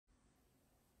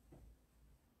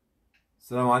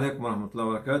Assalamu alaikum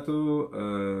warahmatullahi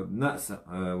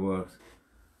wabarakatuh.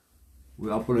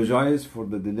 We apologize for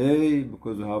the delay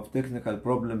because we have technical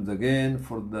problems again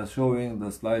for the showing the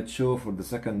slideshow for the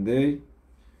second day.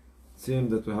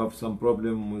 Seems that we have some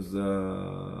problem with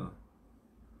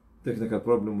technical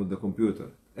problem with the computer.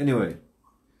 Anyway,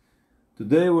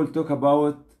 today we'll talk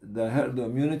about the herd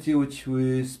immunity, which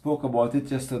we spoke about it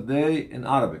yesterday in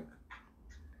Arabic.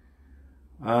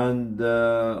 And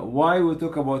why we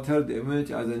talk about herd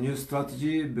immunity as a new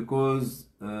strategy, because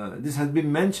this has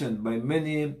been mentioned by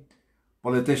many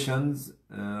politicians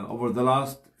over the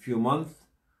last few months,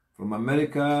 from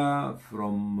America,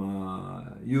 from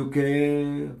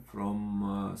UK,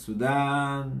 from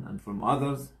Sudan, and from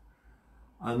others.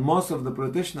 And most of the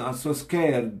politicians are so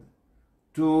scared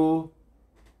to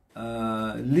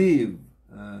leave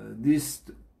this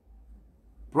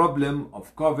problem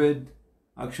of COVID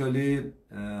actually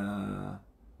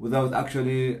without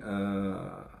actually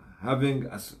having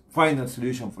a final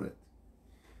solution for it.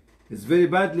 It's very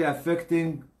badly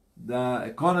affecting the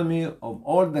economy of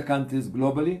all the countries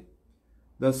globally.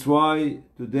 That's why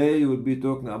today we'll be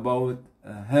talking about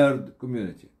a herd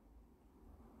community.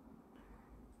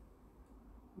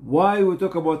 Why we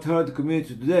talk about herd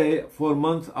community today, 4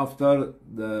 months after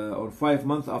or 5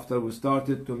 months after we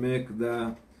started to make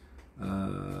the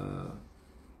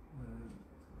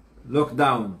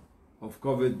lockdown of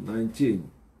COVID-19,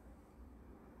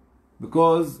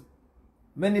 because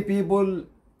many people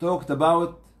talked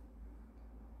about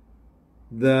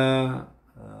the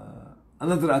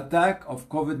another attack of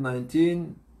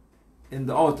COVID-19 in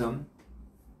the autumn,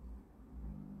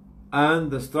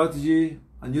 and the strategy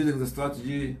and using the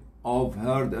strategy of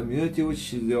herd immunity,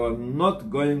 which they are not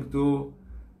going to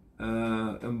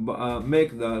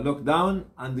make the lockdown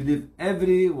and leave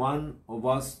every one of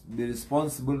us be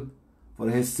responsible for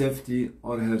his safety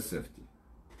or her safety,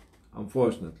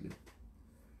 unfortunately.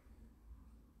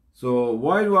 So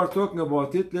while we are talking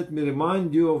about it, let me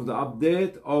remind you of the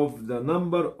update of the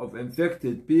number of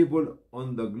infected people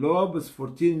on the globe. Is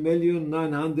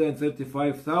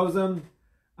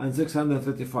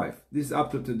 14,935,635. This is up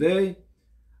to today.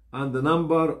 And the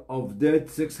number of dead,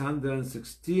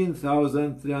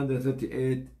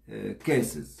 616,338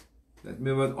 cases. That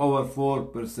means over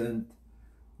 4%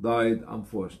 died,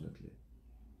 unfortunately.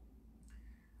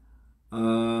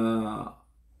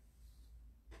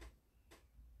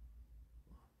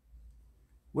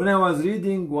 When I was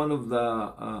reading one of the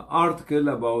article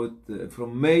about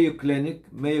from Mayo Clinic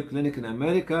in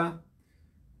America,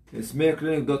 it's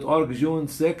mayoclinic.org, June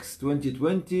 6,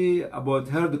 2020, about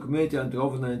herd community and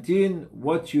COVID-19,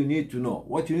 what you need to know.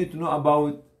 What you need to know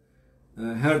about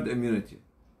herd immunity.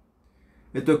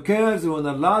 It occurs when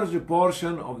a large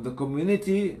portion of the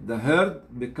community, the herd,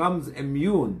 becomes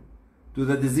immune to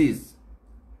the disease,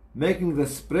 making the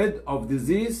spread of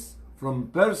disease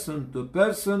from person to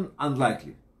person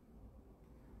unlikely.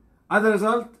 As a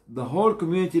result, the whole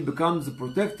community becomes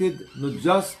protected, not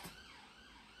just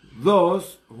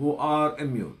those who are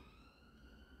immune.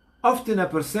 Often a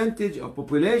percentage of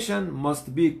population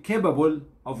must be capable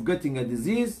of getting a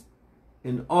disease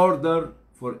in order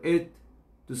for it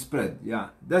to spread. Yeah,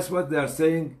 that's what they are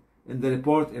saying in the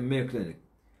report in Mayo Clinic.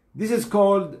 This is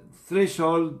called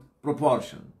threshold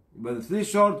proportion. But the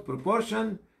threshold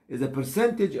proportion is a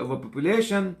percentage of a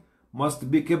population must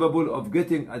be capable of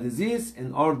getting a disease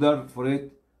in order for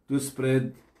it to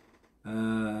spread.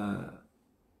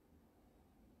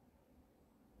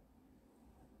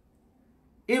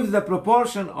 If the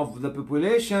proportion of the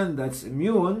population that's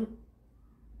immune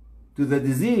to the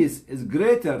disease is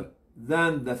greater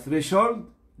than the threshold,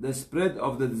 the spread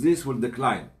of the disease will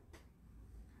decline.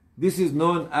 This is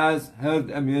known as herd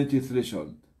immunity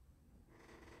threshold.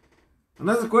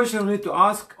 Another question we need to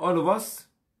ask all of us: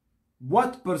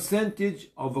 what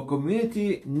percentage of a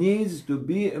community needs to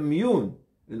be immune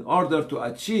in order to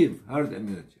achieve herd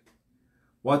immunity?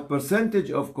 What percentage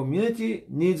of community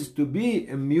needs to be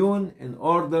immune in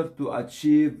order to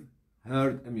achieve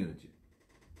herd immunity?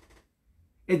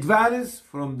 It varies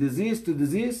from disease to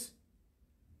disease.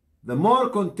 The more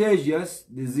contagious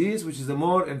disease, which is a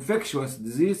more infectious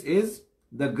disease, is,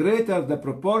 the greater the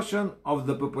proportion of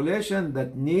the population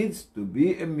that needs to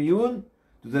be immune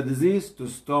to the disease to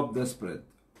stop the spread.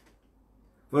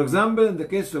 For example, in the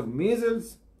case of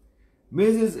measles,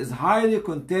 measles is highly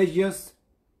contagious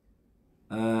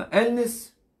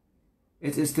illness.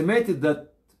 It's estimated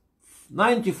that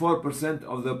 94%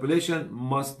 of the population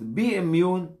must be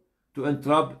immune to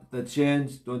interrupt the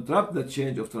change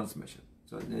of transmission.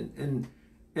 So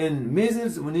in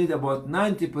measles, we need about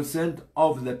 90%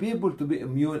 of the people to be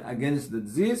immune against the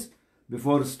disease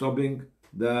before stopping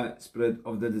the spread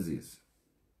of the disease.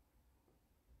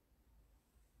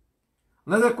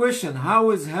 Another question,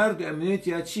 how is herd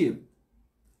immunity achieved?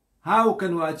 How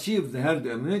can we achieve the herd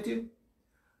immunity?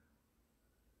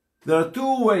 There are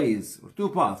two ways or two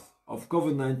paths of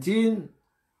COVID-19.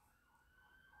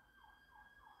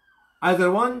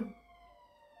 Either one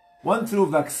through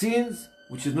vaccines,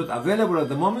 which is not available at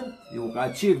the moment. You will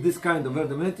achieve this kind of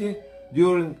herd immunity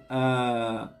during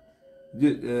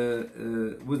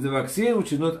with the vaccine,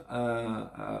 which is not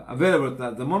available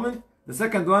at the moment. The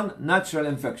second one, natural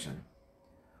infection.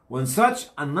 When such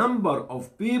a number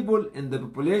of people in the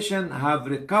population have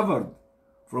recovered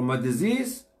from a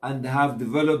disease and have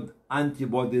developed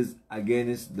antibodies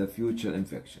against the future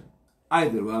infection.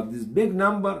 Either we have this big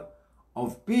number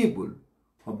of people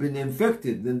who have been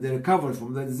infected, then they recover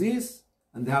from the disease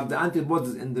and they have the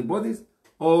antibodies in their bodies,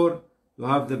 or to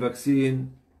have the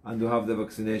vaccine and to have the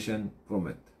vaccination from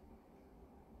it.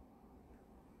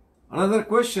 Another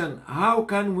question, how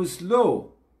can we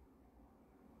slow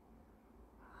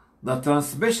the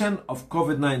transmission of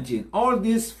COVID-19? All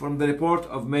this from the report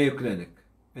of Mayo Clinic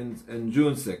in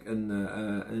June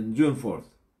 4th.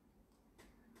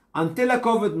 Until a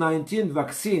COVID-19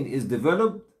 vaccine is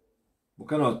developed, we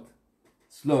cannot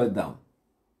slow it down.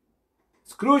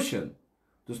 It's crucial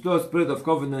to slow the spread of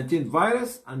COVID-19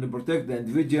 virus and to protect the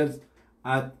individuals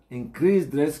at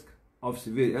increased risk of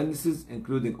severe illnesses,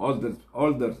 including older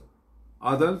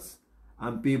adults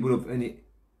and people of any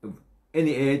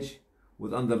age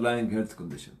with underlying health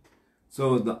condition.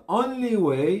 So the only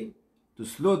way to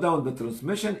slow down the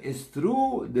transmission is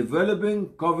through developing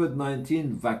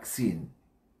COVID-19 vaccine.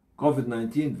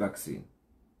 COVID-19 vaccine.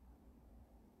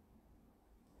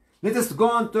 Let us go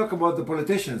and talk about the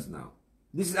politicians now.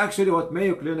 This is actually what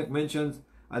Mayo Clinic mentions,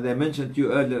 as I mentioned to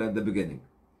you earlier at the beginning.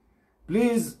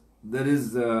 Please, there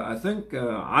is, I think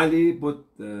Ali put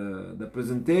the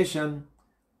presentation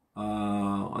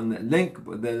on the link,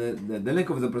 the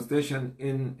link of the presentation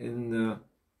in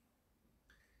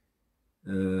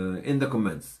the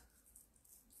comments.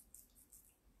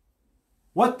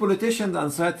 What politicians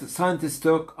and scientists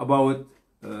talk about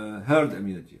herd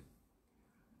immunity?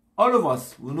 All of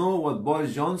us, we know what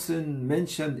Boris Johnson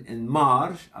mentioned in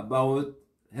March about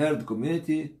herd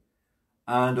immunity,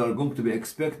 and are going to be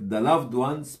expect the loved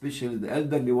ones, especially the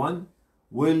elderly one,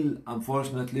 will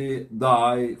unfortunately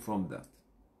die from that.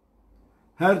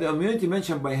 Herd immunity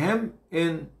mentioned by him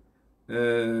in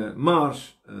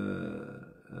March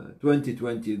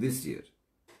 2020 this year.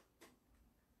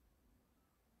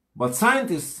 But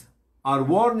scientists are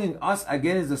warning us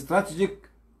against the strategic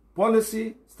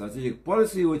policy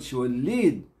which will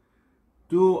lead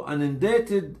to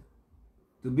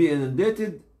be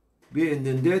inundated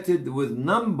with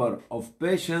number of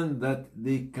patients that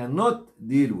they cannot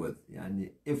deal with.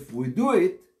 Yani if we do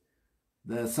it,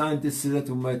 the scientists say that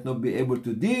we might not be able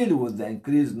to deal with the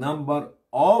increased number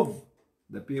of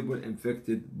the people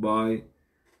infected by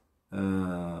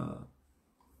the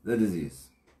disease.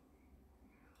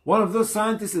 One of those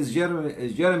scientists is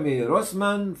Jeremy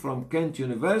Rossman from Kent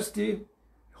University,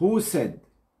 who said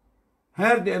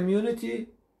herd immunity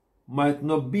might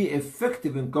not be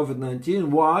effective in COVID-19.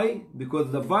 Why?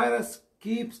 Because the virus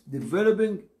keeps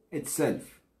developing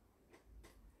itself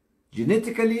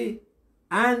genetically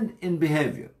and in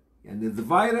behavior. And the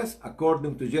virus,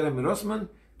 according to Jeremy Rossman,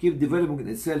 keeps developing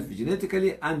itself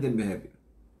genetically and in behavior.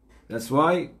 That's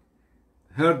why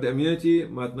herd immunity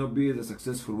might not be the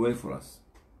successful way for us.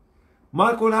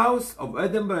 Mark Woolhouse of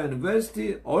Edinburgh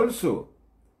University also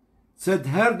said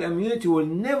herd immunity will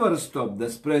never stop the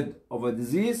spread of a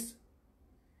disease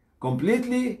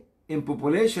completely in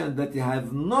populations that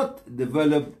have not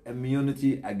developed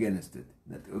immunity against it.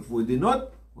 That if we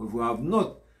have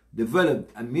not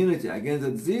developed immunity against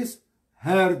the disease,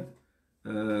 herd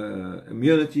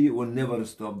immunity will never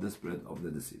stop the spread of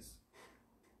the disease.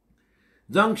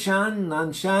 Zhongshan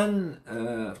Nanshan,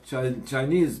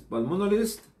 Chinese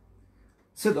pulmonologist,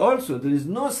 said also there is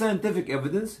no scientific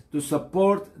evidence to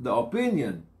support the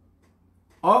opinion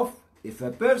of if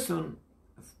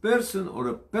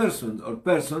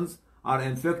persons are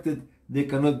infected, they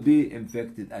cannot be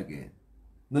infected again.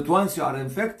 Not once you are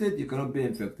infected, you cannot be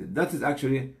infected. That is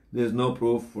actually, there is no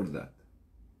proof for that.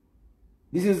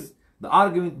 This is the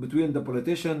argument between the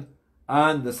politician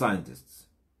and the scientists.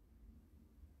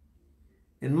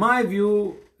 In my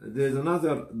view, there's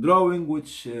another drawing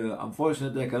which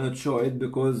unfortunately I cannot show it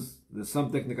because there's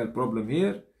some technical problem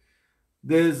here.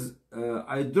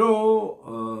 I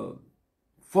draw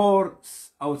 4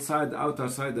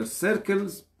 outer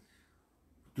circles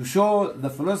to show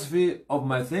the philosophy of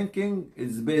my thinking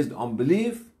is based on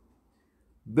belief,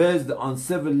 based on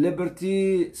civil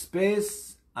liberty,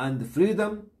 space and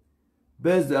freedom,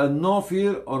 based on no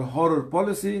fear or horror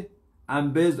policy,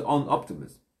 and based on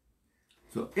optimism.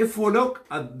 So if we look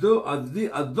at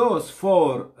those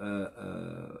four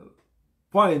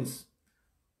points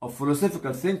of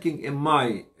philosophical thinking in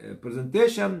my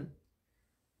presentation,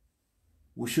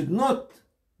 we should not,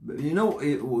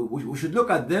 we should look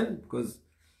at them, because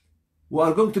we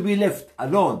are going to be left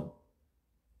alone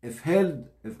if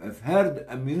herd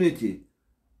immunity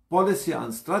policy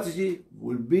and strategy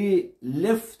will be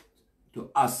left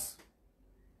to us.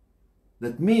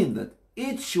 That means that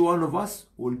each one of us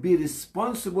will be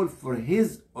responsible for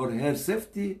his or her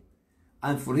safety,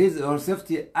 and for his or her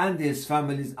safety and his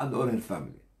families and or her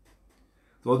family.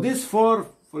 So these four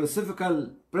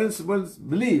philosophical principles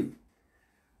believe.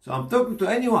 So I'm talking to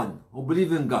anyone who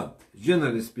believes in God,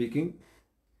 generally speaking.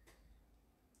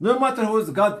 No matter who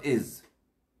God is,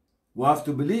 we have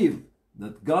to believe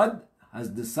that God has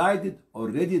decided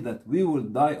already that we will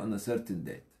die on a certain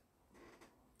date.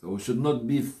 So we should not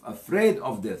be afraid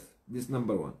of death. This is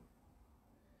number one.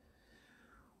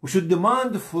 We should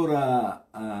demand for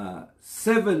a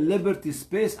civil liberty,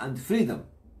 space, and freedom.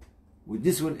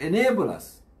 This will enable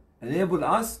us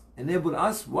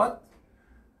what?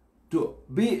 To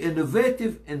be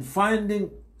innovative in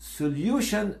finding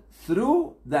solution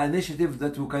through the initiative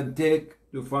that we can take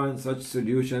to find such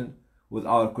solution with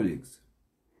our colleagues.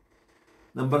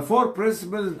 Number four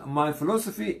principle in my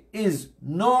philosophy is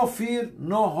no fear,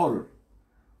 no horror.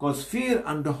 Because fear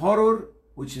and horror,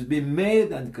 which has been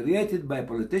made and created by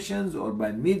politicians or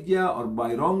by media or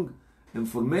by wrong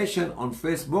information on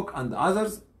Facebook and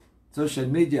others social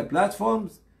media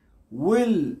platforms,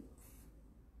 will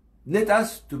let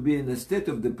us to be in a state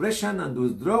of depression and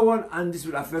withdrawal, and this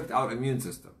will affect our immune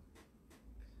system.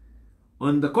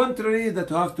 On the contrary,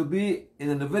 that we have to be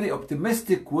in a very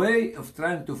optimistic way of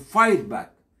trying to fight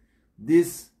back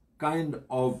this kind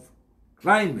of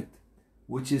climate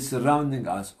which is surrounding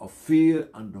us of fear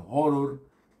and horror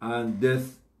and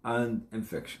death and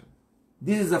infection.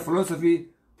 This is the philosophy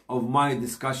of my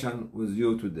discussion with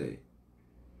you today.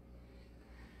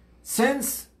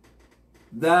 Since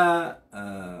the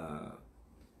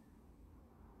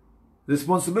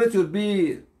responsibility will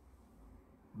be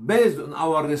based on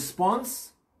our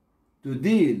response to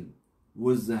deal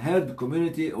with the herd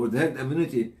community or the herd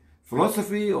immunity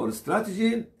philosophy or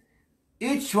strategy,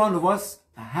 each one of us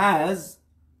has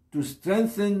to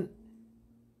strengthen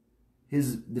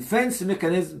his defense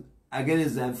mechanism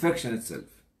against the infection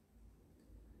itself.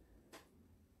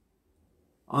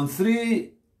 On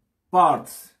three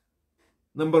parts.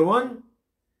 Number one,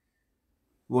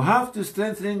 we have to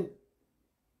strengthen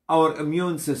our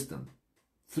immune system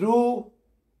through,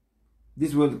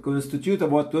 this will constitute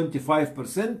about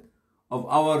 25% of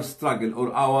our struggle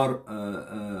or our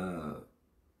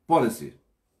policy.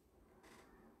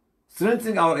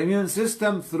 Strengthening our immune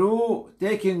system through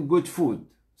taking good food,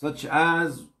 such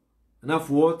as enough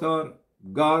water,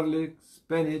 garlic,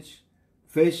 spinach,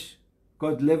 fish,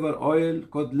 cod liver oil,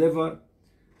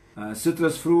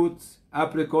 citrus fruits,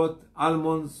 apricot,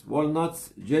 almonds,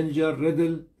 walnuts, ginger,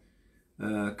 riddle,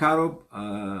 carob,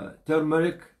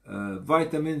 turmeric,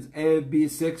 vitamins A,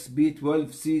 B6,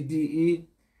 B12, C, D, E,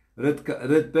 red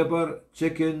pepper,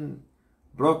 chicken,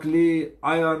 broccoli,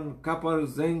 iron, copper,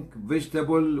 zinc,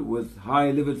 vegetable with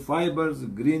high level fibers,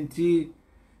 green tea,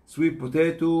 sweet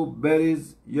potato,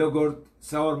 berries, yogurt,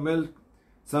 sour milk,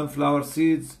 sunflower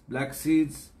seeds, black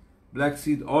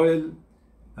seed oil,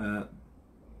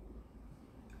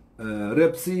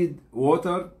 rapeseed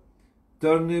water,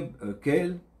 turnip,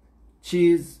 kale,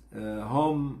 cheese,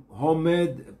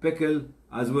 homemade pickle,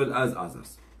 as well as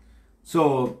others.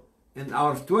 So in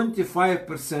our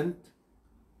 25%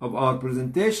 of our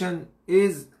presentation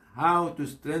is how to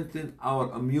strengthen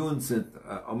our immune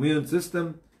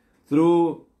system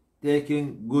through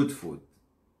taking good food.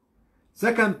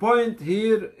 Second point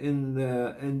here in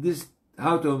this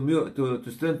how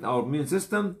to strengthen our immune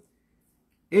system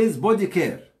is body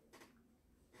care.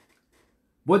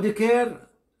 Body care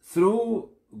through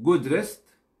good rest,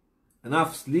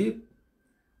 enough sleep,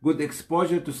 good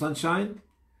exposure to sunshine,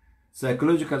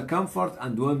 psychological comfort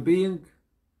and well-being,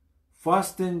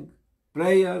 fasting,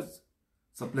 prayers,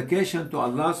 supplication to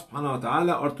Allah subhanahu wa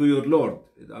ta'ala or to your Lord.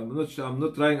 I'm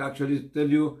not trying actually to tell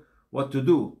you what to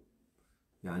do.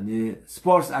 Yani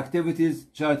sports activities,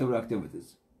 charitable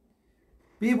activities.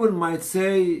 People might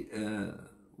say,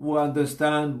 we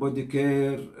understand body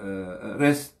care,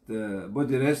 rest,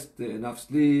 body rest, enough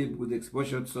sleep, good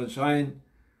exposure to sunshine.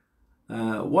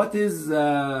 What is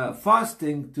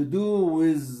fasting to do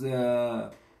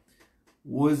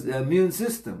with immune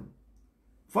system?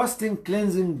 Fasting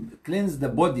cleanse the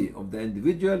body of the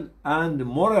individual and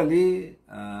morally,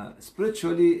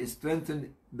 spiritually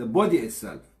strengthen the body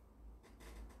itself.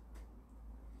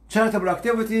 Charitable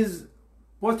activities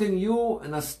putting you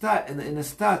in a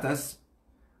status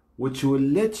which will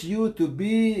let you to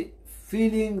be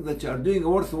feeling that you are doing a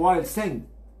worthwhile thing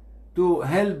to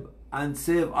help and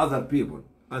save other people,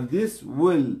 and this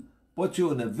will put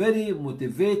you in a very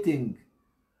motivating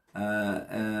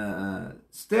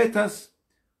status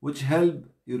which help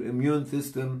your immune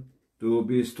system to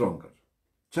be stronger.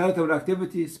 Charitable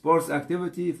activity, sports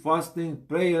activity, fasting,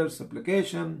 prayer,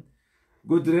 supplication,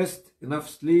 good rest, enough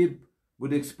sleep,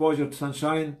 good exposure to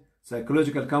sunshine,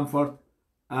 psychological comfort,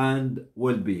 and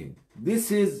well-being.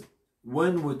 This is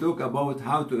when we talk about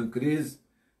how to increase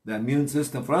the immune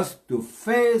system for us to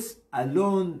face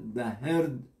alone the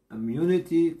herd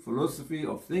immunity philosophy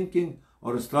of thinking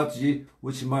or a strategy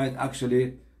which might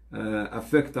actually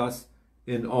affect us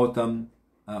in autumn,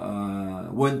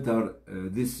 winter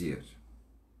this year.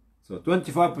 So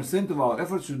 25% of our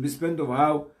efforts should be spent on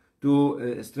how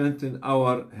to strengthen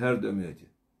our herd immunity.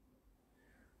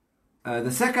 The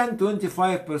second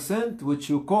 25%, which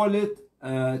you call it,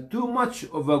 too much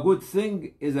of a good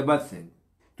thing is a bad thing.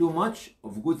 Too much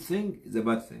of good thing is a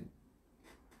bad thing.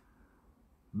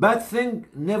 Bad thing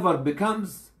never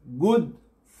becomes good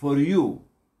for you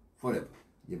forever.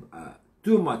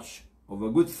 Too much of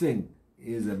a good thing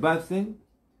is a bad thing,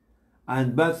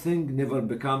 and bad thing never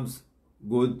becomes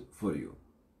good for you.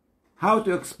 How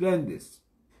to explain this?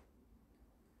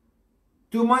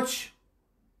 Too much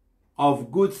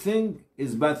of good thing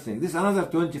is bad thing. This is another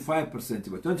 25%.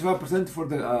 But 25% for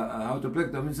the how to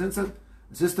protect the immune system.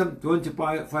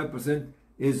 25%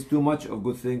 is too much of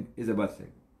good thing is a bad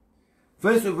thing.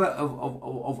 First of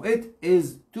it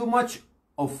is too much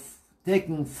of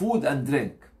taking food and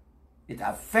drink. It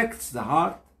affects the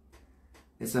heart.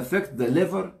 It affects the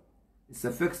liver. It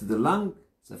affects the lung.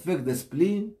 It affects the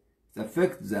spleen. It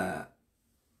affects the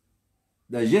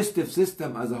digestive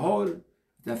system as a whole.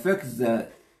 It affects the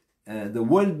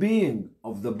well-being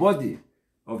of the body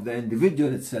of the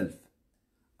individual itself,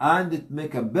 and it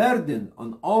make a burden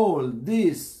on all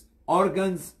these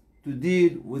organs to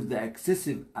deal with the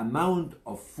excessive amount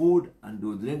of food and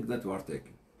drink that we are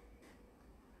taking.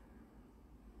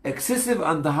 Excessive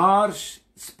and harsh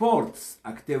sports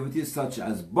activities such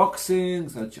as boxing,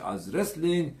 such as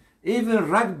wrestling, even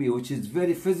rugby, which is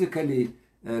very physically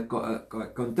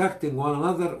contacting one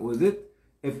another with it,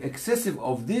 if excessive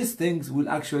of these things will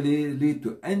actually lead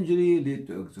to injury, lead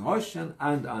to exhaustion,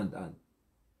 and.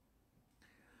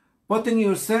 Putting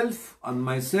yourself and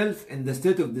myself in the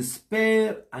state of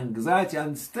despair, anxiety,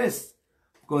 and stress,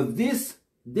 because this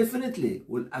definitely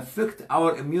will affect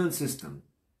our immune system.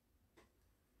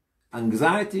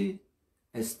 Anxiety,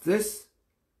 stress,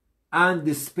 and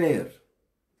despair.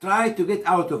 Try to get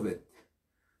out of it.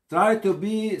 Try to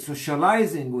be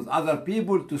socializing with other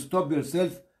people to stop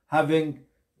yourself having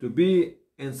to be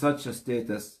in such a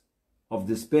status of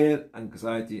despair,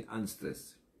 anxiety, and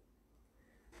stress.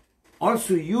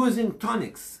 Also using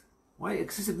tonics. Why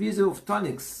excessive use of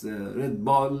tonics? Red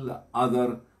Bull,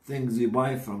 other things you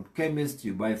buy from chemists,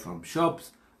 you buy from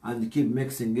shops, and you keep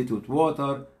mixing it with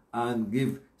water and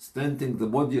give strengthening the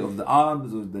body of the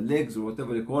arms or the legs or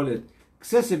whatever you call it.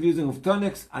 Excessive using of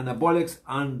tonics, anabolics,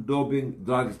 and doping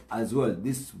drugs as well.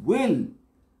 This will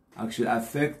actually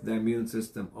affect the immune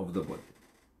system of the body.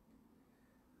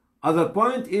 Other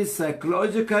point is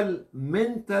psychological,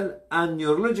 mental, and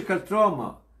neurological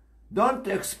trauma. Don't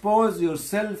expose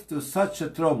yourself to such a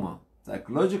trauma.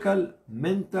 Psychological,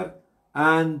 mental,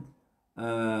 and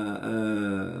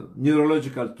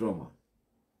neurological trauma.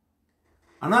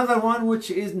 Another one which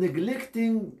is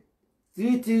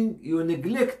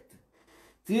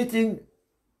treating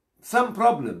some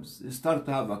problems. You start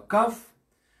to have a cough,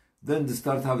 then you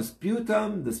start to have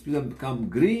sputum, the sputum become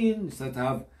green, you start to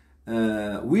have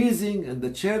wheezing in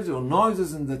the chest or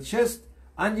noises in the chest,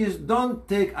 and you don't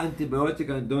take antibiotic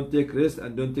and don't take rest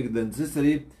and don't take the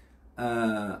necessary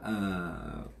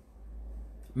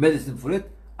medicine for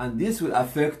it, and this will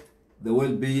affect the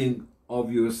well-being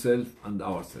of yourself and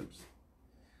ourselves.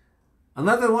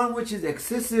 Another one which is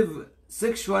excessive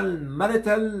sexual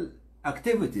marital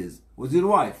activities with your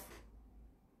wife.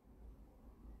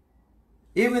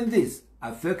 Even this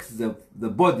affects the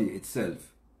body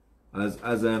itself, as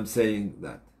I am saying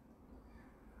that.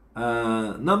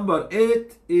 Number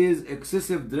 8 is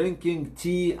excessive drinking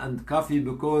tea and coffee,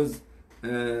 because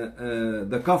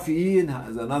the caffeine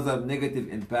has another negative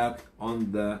impact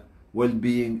on the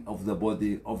well-being of the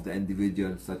body of the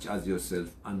individual, such as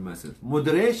yourself and myself.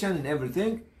 Moderation in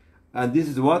everything, and this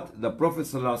is what the Prophet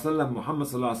ﷺ, Muhammad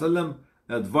ﷺ,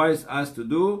 advised us to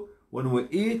do when we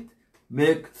eat.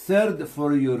 Make third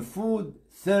for your food,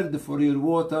 third for your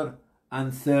water,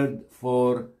 and third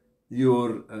for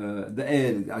your the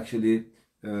air actually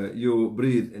you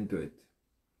breathe into it.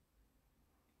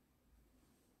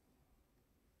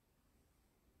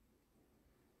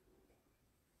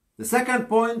 The second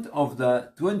point of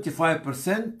the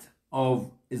 25%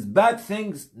 of is bad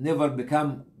things never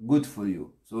become good for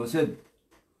you. So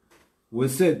we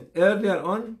said earlier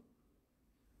on,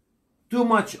 too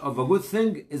much of a good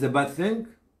thing is a bad thing.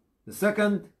 The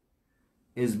second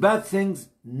is bad things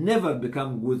never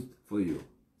become good for you,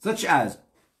 such as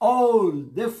all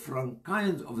different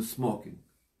kinds of smoking.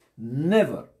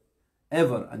 Never,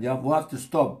 ever, and you have to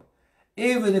stop.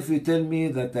 Even if you tell me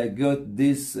that I got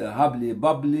this hubbly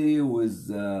bubbly with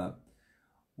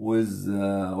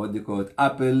what do you call it,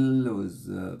 apple, with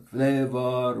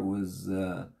flavor, with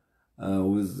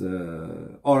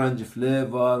orange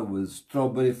flavor, with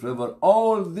strawberry flavor,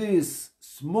 all this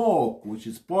smoke which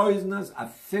is poisonous,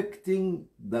 affecting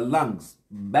the lungs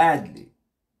badly.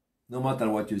 No matter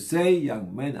what you say,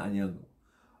 young men and young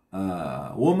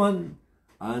women.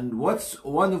 And what's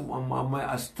one of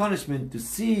my astonishment to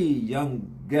see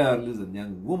young girls and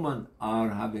young women are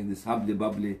having this hubbly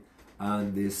bubbly,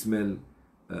 and they smell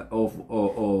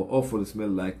awful smell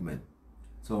like men.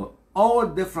 So all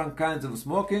different kinds of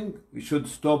smoking, we should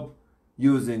stop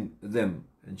using them,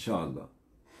 inshallah.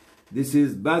 This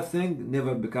is bad thing,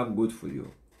 never become good for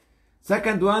you.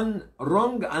 Second one,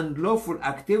 wrong and lawful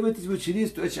activities which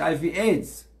leads to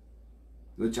HIV/AIDS.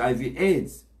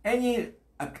 HIV/AIDS. Any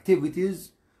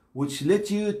activities which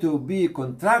let you to be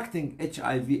contracting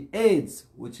HIV/AIDS,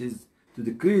 which is to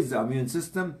decrease the immune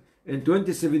system. In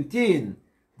 2017,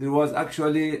 there was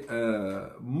actually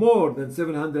more than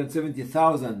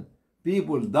 770,000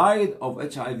 people died of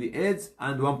HIV/AIDS,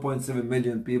 and 1.7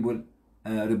 million people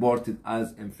reported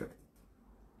as infected.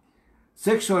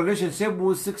 Sexual relationship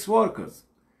with sex workers,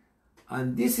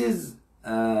 and this is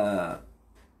I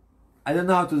don't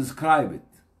know how to describe it.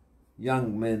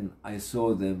 Young men, I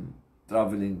saw them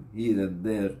traveling here and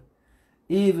there.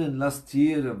 Even last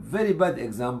year, a very bad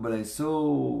example, I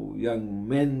saw young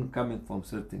men coming from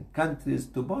certain countries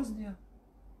to Bosnia.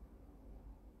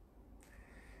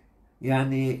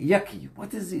 Yani, yucky,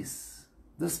 what is this?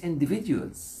 Those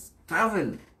individuals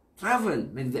travel,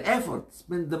 make the effort,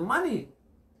 spend the money.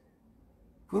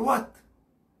 For what?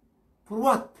 For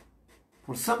what?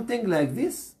 For something like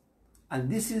this? And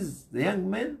this is the young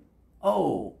men?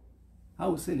 Oh,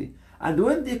 how silly. And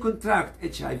when they contract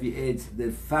HIV/AIDS,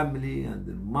 their family and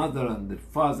their mother and their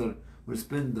father will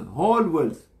spend the whole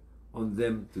wealth on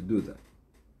them to do that.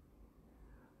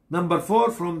 Number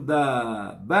 4, from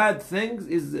the bad things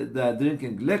is the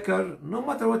drinking liquor. No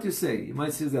matter what you say, you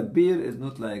might say that beer is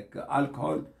not like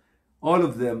alcohol. All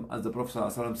of them, as the Prophet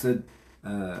ﷺ said,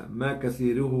 ما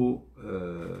كثيره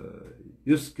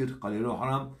يسكر قليله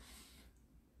حرام.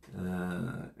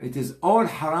 It is all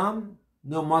haram,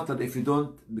 no matter if you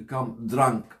don't become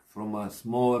drunk from a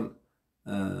small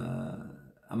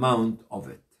amount of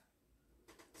it.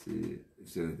 See,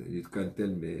 so you can tell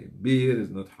me beer is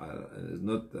not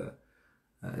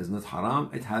haram.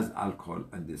 It has alcohol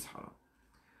and is haram.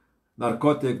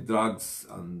 Narcotic drugs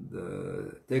and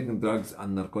taking drugs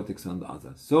and narcotics and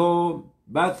others. So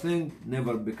bad thing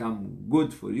never become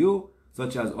good for you,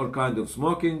 such as all kinds of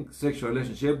smoking, sexual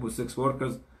relationship with sex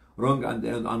workers, wrong and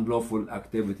unlawful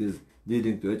activities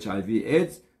leading to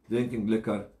HIV/AIDS, drinking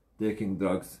liquor, taking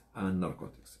drugs and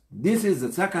narcotics. This is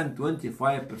the second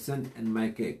 25% in my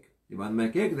cake. In my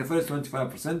cake, the first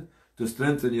 25% to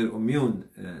strengthen your immune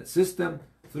system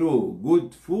through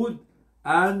good food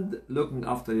and looking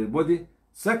after your body.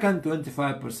 Second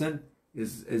 25%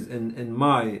 is in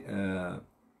my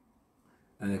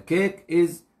cake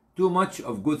is too much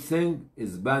of good thing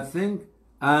is bad thing,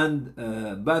 and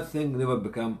bad thing never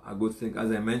become a good thing,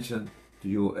 as I mentioned to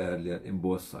you earlier, in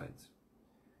both sides.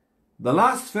 The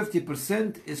last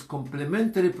 50% is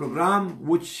complementary program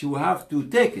which you have to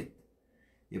take it.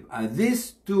 If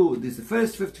this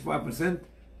first 55%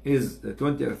 is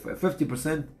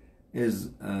 50% is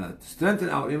to strengthen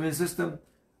our immune system,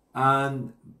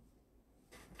 and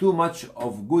too much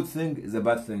of good thing is a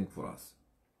bad thing for us.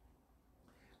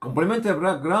 Complementary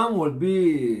program will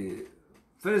be,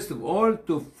 first of all,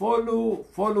 to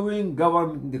following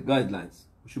government guidelines.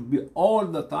 We should be all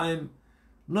the time,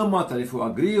 no matter if you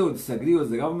agree or disagree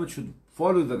with the government, should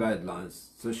follow the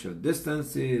guidelines, social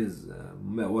distances,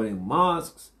 wearing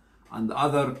masks, and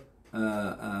other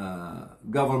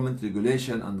government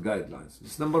regulation and guidelines.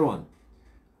 This is number 1.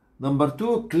 Number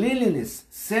 2, cleanliness,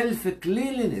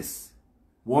 self-cleanliness,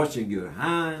 washing your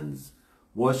hands,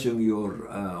 washing your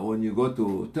when you go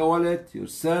to toilet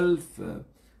yourself,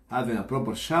 having a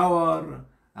proper shower,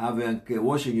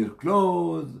 washing your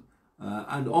clothes,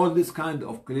 and all this kind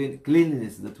of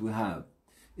cleanliness that we have.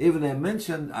 Even I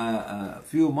mentioned a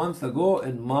few months ago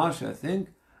in March, I think,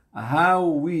 how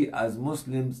we as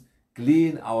Muslims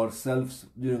clean ourselves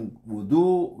during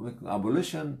wudu,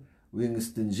 ablution, doing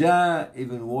istinja,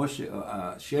 even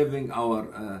shaving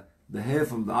our the hair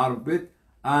from the armpit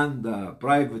and the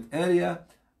private area,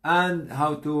 and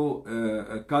how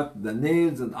to cut the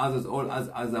nails and others, all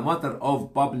as a matter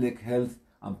of public health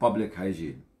and public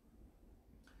hygiene.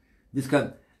 This kind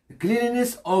of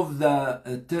cleanliness of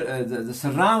the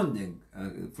surrounding,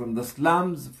 from the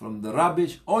slums, from the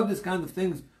rubbish, all these kind of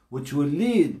things which will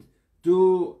lead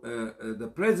to the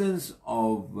presence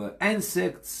of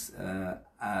insects,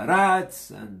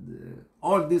 rats, and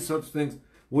all these sorts of things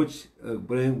which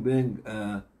bring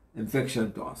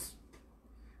infection to us.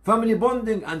 Family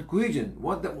bonding and cohesion.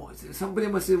 Somebody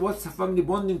must say, what's family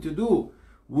bonding to do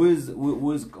with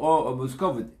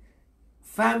COVID?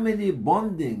 Family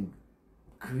bonding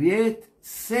create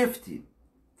safety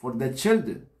for the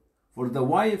children, for the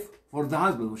wife, for the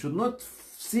husband. We should not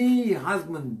see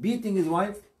husband beating his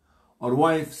wife, or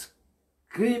wife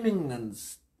screaming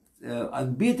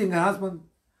and beating her husband,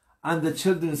 and the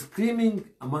children screaming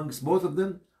amongst both of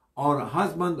them, or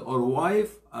husband or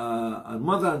wife, and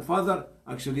mother and father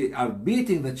actually are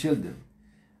beating the children.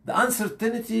 The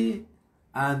uncertainty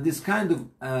and this kind of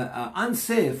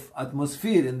unsafe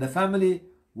atmosphere in the family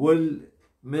will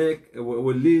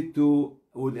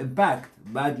impact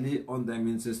badly on the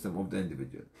immune system of the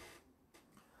individual.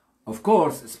 Of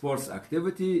course, sports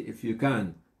activity, if you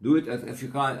can do it, if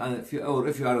you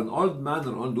are an old man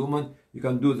or old woman, you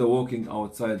can do the walking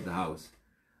outside the house.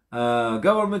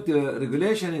 Government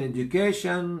regulation in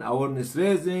education, awareness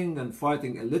raising, and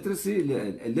fighting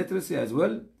illiteracy as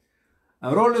well.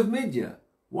 A role of media.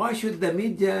 Why should the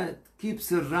media keep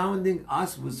surrounding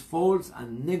us with false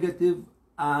and negative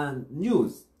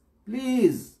news?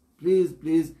 Please, please,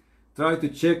 please try to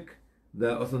check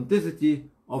the authenticity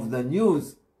of the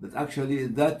news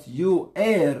that you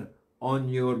air on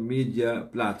your media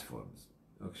platforms.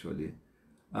 Actually,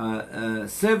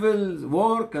 civil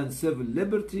work and civil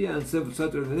liberty and civil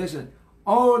society organization,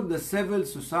 all the civil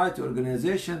society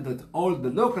organization, that all the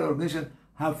local organizations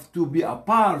have to be a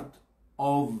part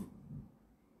of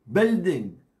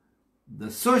building the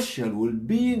social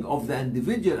well-being of the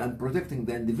individual and protecting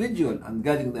the individual and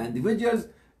guiding the individuals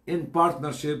in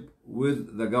partnership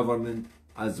with the government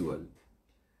as well.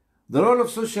 The role of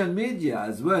social media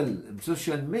as well,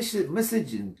 social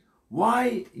messaging.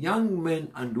 Why young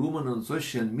men and women on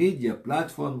social media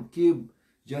platform keep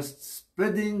just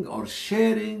spreading or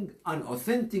sharing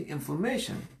unauthentic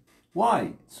information?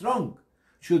 Why? It's wrong.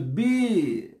 Should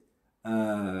be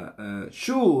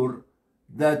sure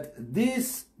that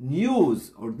this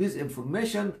news or this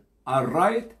information are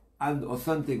right and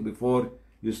authentic before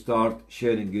you start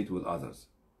sharing it with others.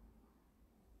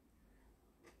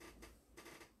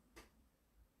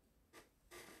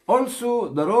 Also,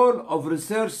 the role of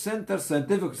research center,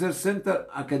 scientific research center,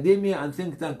 academia, and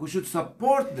think tank. We should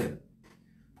support them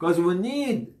because we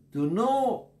need to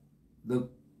know the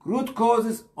root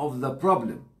causes of the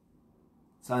problem.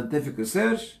 Scientific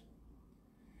research,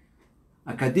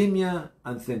 academia,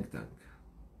 and think tank.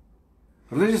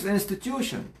 Religious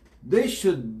institution. They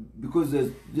should, because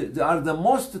they are the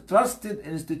most trusted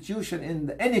institution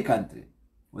in any country,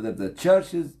 whether the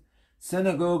churches,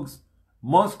 synagogues,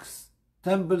 mosques,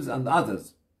 temples, and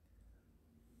others.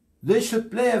 They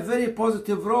should play a very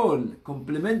positive role,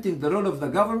 complementing the role of the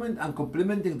government and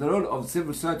complementing the role of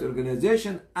civil society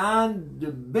organization, and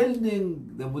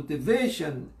building the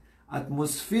motivation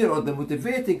atmosphere or the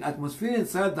motivating atmosphere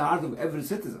inside the heart of every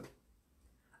citizen,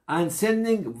 and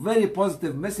sending very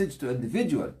positive message to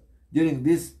individual during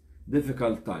this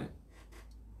difficult time.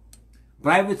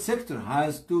 Private sector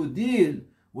has to deal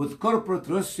with corporate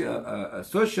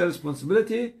social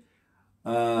responsibility,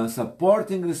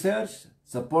 supporting research,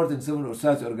 supporting civil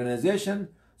society organization,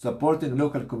 supporting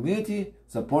local community,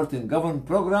 supporting government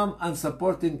program, and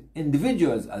supporting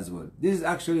individuals as well. This is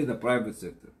actually the private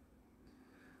sector.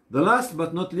 The last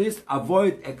but not least,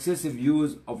 avoid excessive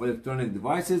use of electronic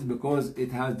devices because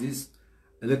it has these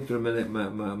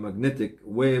electromagnetic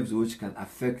waves which can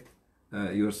affect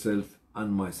yourself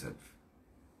and myself.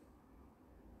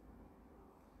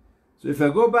 So if I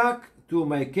go back to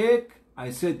my cake,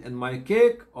 I said in my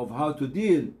cake of how to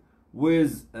deal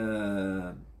with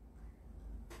the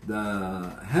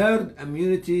herd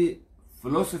immunity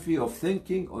philosophy of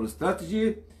thinking or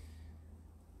strategy.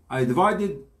 I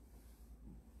divided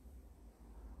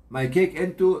my cake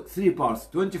into 3 parts.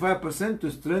 25%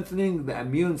 to strengthening the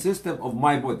immune system of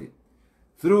my body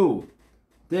through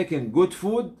taking good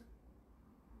food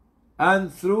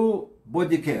and through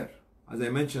body care, as I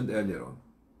mentioned earlier on.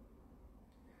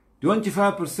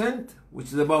 25%, which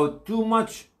is about too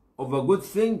much of a good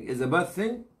thing, is a bad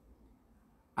thing,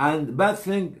 and bad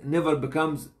thing never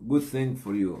becomes good thing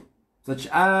for you, such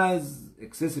as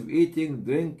excessive eating,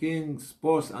 drinking,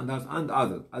 sports, and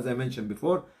others, as I mentioned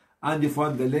before. And you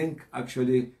find the link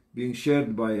actually being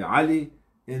shared by Ali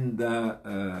in the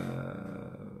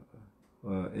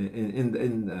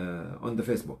on the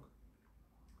Facebook,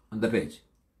 on the page.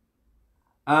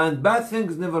 And bad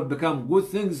things never become good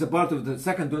things. It's a part of the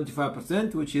second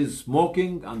 25%, which is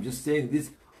smoking. I'm just saying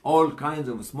this, all kinds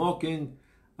of smoking,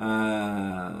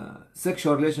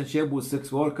 sexual relationship with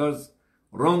sex workers,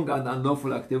 wrong and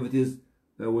unlawful activities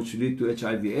which lead to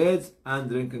HIV/AIDS, and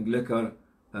drinking liquor,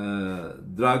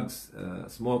 drugs,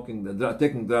 smoking,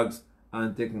 taking drugs,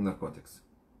 and taking narcotics.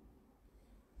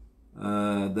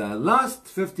 The last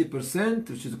 50%,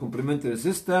 which is a complementary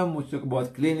system, which talk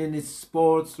about cleanliness,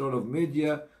 sports, role of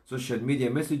media, social media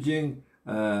messaging,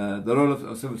 the role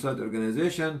of civil society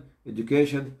organization,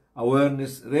 education,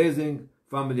 awareness raising,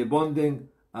 family bonding,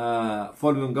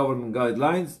 following government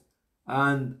guidelines,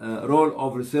 and role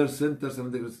of research centers,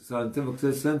 scientific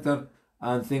research center,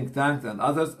 and think tanks and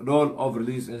others, role of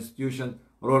religious institution,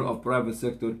 role of private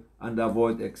sector, and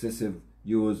avoid excessive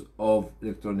use of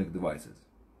electronic devices.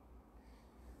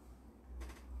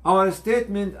 Our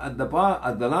statement at the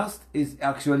last is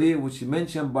actually, which is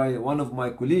mentioned by one of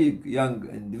my colleagues, young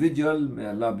individual, may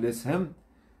Allah bless him.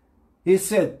 He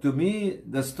said to me,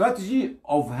 the strategy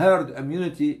of herd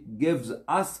immunity gives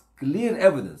us clear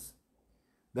evidence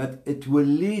that it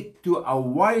will lead to a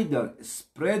wider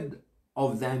spread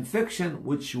of the infection,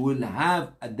 which will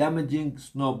have a damaging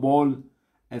snowball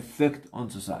effect on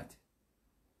society,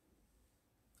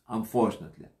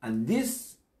 unfortunately. And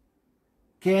this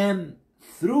came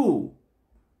through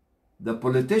the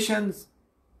politicians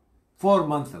 4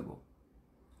 months ago,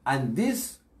 and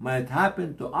this might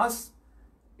happen to us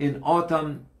in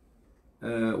autumn,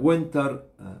 winter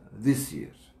this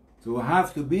year. So we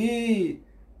have to be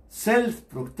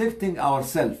self-protecting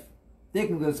ourselves,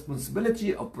 taking the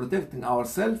responsibility of protecting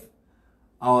ourselves,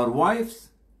 our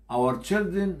wives, our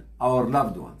children, our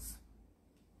loved ones.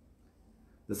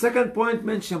 The second point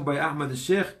mentioned by Ahmed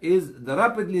al-Sheikh is the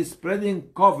rapidly spreading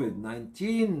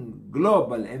COVID-19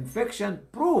 global infection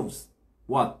proves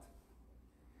what?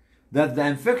 That the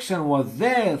infection was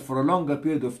there for a longer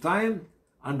period of time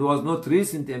and was not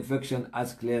recent infection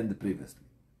as claimed previously.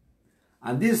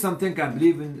 And this is something I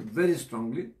believe in very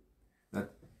strongly, that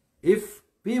if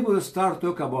people start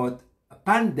talking about a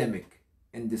pandemic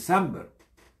in December,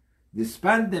 this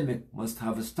pandemic must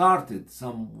have started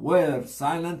somewhere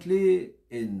silently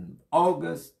in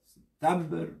August,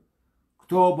 September,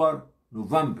 October,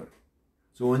 November.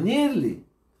 So we nearly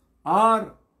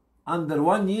are under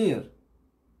 1 year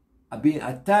being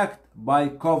attacked by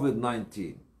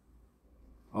COVID-19.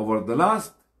 Over the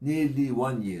last nearly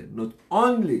 1 year, not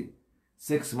only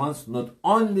 6 months, not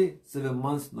only 7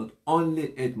 months, not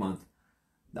only 8 months.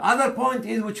 The other point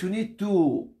is, which we need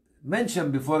to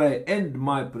mention before I end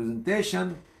my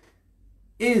presentation,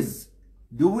 is,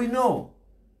 do we know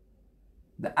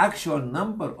the actual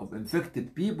number of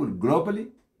infected people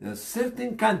globally? There are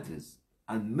certain countries,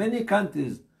 and many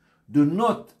countries do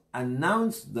not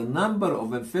announce the number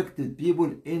of infected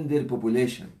people in their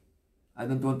population. I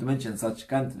don't want to mention such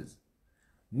countries.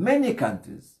 Many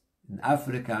countries in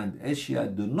Africa and Asia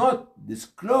do not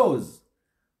disclose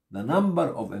the number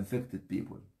of infected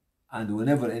people. And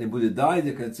whenever anybody dies,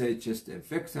 they can say chest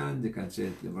infection, they can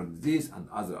say liver disease, and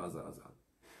other.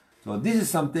 So this is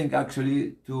something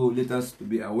actually to let us to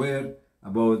be aware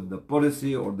about the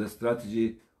policy or the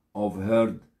strategy of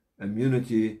herd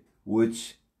immunity,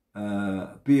 which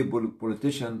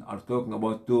politicians are talking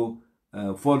about to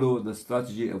follow the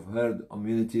strategy of herd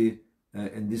immunity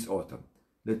in this autumn.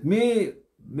 Let me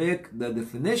make the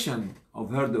definition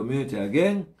of herd immunity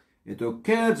again. It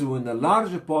occurs when a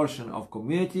large portion of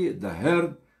community, the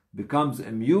herd, becomes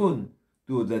immune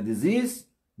to the disease,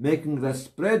 making the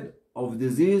spread of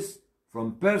disease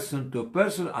from person to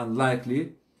person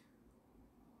unlikely.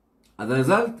 As a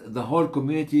result, the whole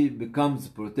community becomes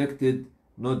protected,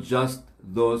 not just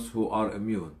those who are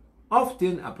immune.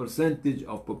 Often, a percentage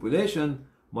of population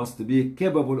must be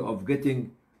capable of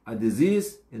getting a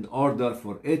disease in order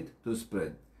for it to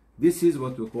spread. This is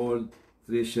what we call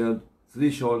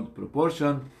threshold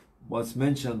proportion, was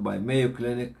mentioned by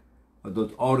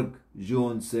MayoClinic.org,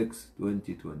 June 6,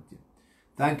 2020.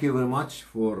 Thank you very much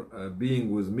for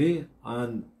being with me,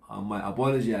 and my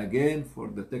apology again for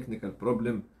the technical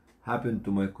problem happened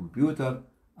to my computer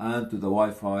and to the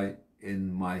Wi-Fi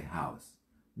in my house.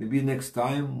 Maybe next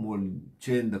time we'll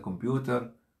change the computer,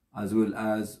 as well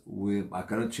as I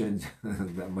cannot change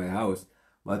my house,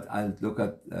 but I'll look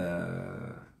at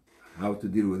how to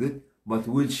deal with it. But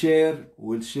we'll share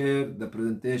the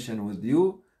presentation with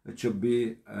you. It should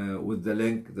be with the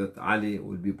link that Ali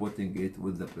will be putting it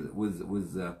with the film, with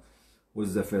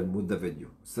the video.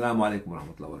 Assalamu alaikum wa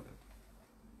rahmatullahi wa barakatuh.